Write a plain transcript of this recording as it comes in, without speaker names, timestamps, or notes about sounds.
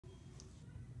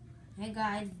Hey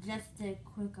guys, just a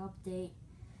quick update.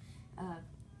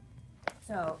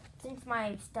 So, since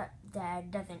my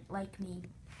stepdad doesn't like me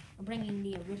bringing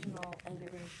the original Angry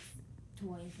Birds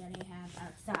toys that I have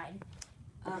outside,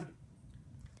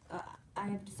 I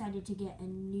have decided to get a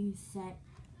new set.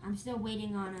 I'm still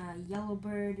waiting on a yellow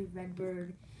bird, red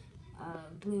bird,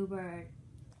 blue bird,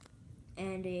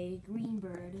 and a green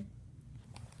bird.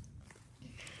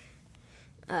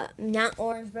 Not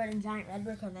orange bird and giant red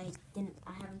bird because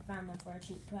I haven't found them for a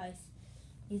cheap price.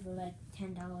 These are like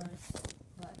 $10,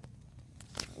 but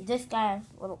this guy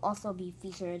will also be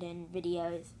featured in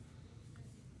videos.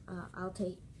 I'll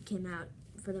take him out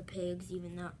for the pigs,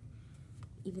 even though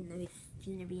he's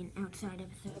going to be in outside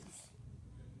episodes.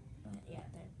 But yeah,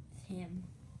 that's him.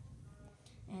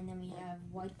 And then we have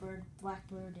white bird, black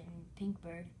bird, and pink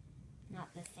bird. Not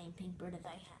the same pink bird as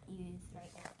I use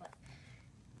right now, but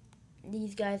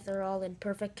these guys are all in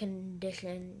perfect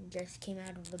condition. Just came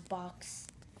out of the box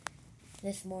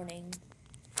this morning.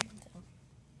 So,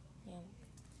 yeah.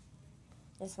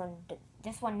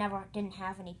 This one never didn't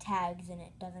have any tags and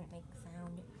it doesn't make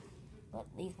sound. But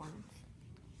these ones,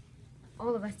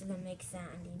 all the rest of them make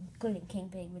sound, including King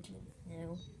Pig, which is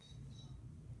new.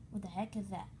 What the heck is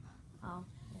that? Oh,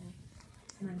 yeah.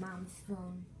 My mom's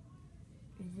phone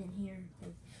is in here.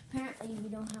 Apparently we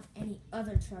don't have any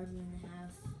other charger in the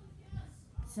house.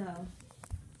 So,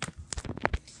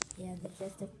 yeah, that's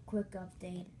just a quick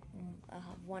update. I'll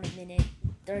have 1 minute,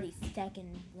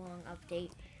 30-second long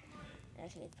update.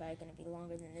 Actually, it's probably going to be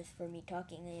longer than this for me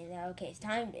talking. Okay, it's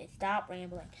time to stop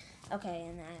rambling. Okay,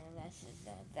 and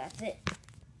that's it.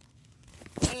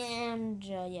 And,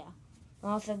 yeah.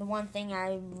 Also, the one thing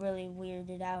I'm really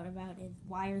weirded out about is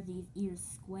why are these ears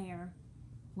square?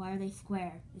 Why are they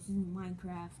square? This isn't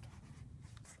Minecraft.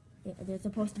 They're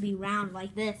supposed to be round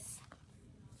like this,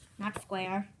 not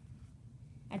square.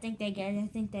 I think they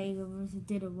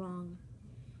did it wrong.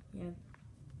 Yeah.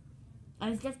 I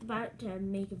was just about to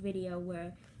make a video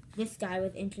where this guy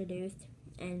was introduced,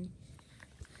 and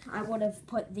I would have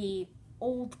put the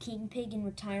old King Pig in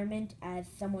retirement as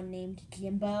someone named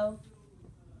Jimbo,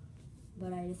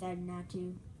 but I decided not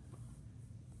to.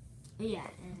 But yeah,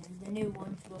 and the new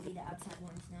ones will be the outside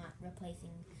ones, not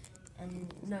replacing,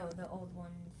 and no, the old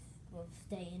ones will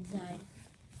stay inside.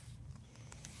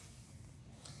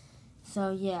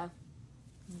 So yeah,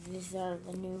 these are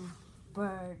the new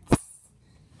birds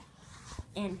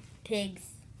and pigs,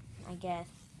 I guess.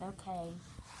 Okay,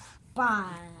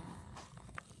 bye.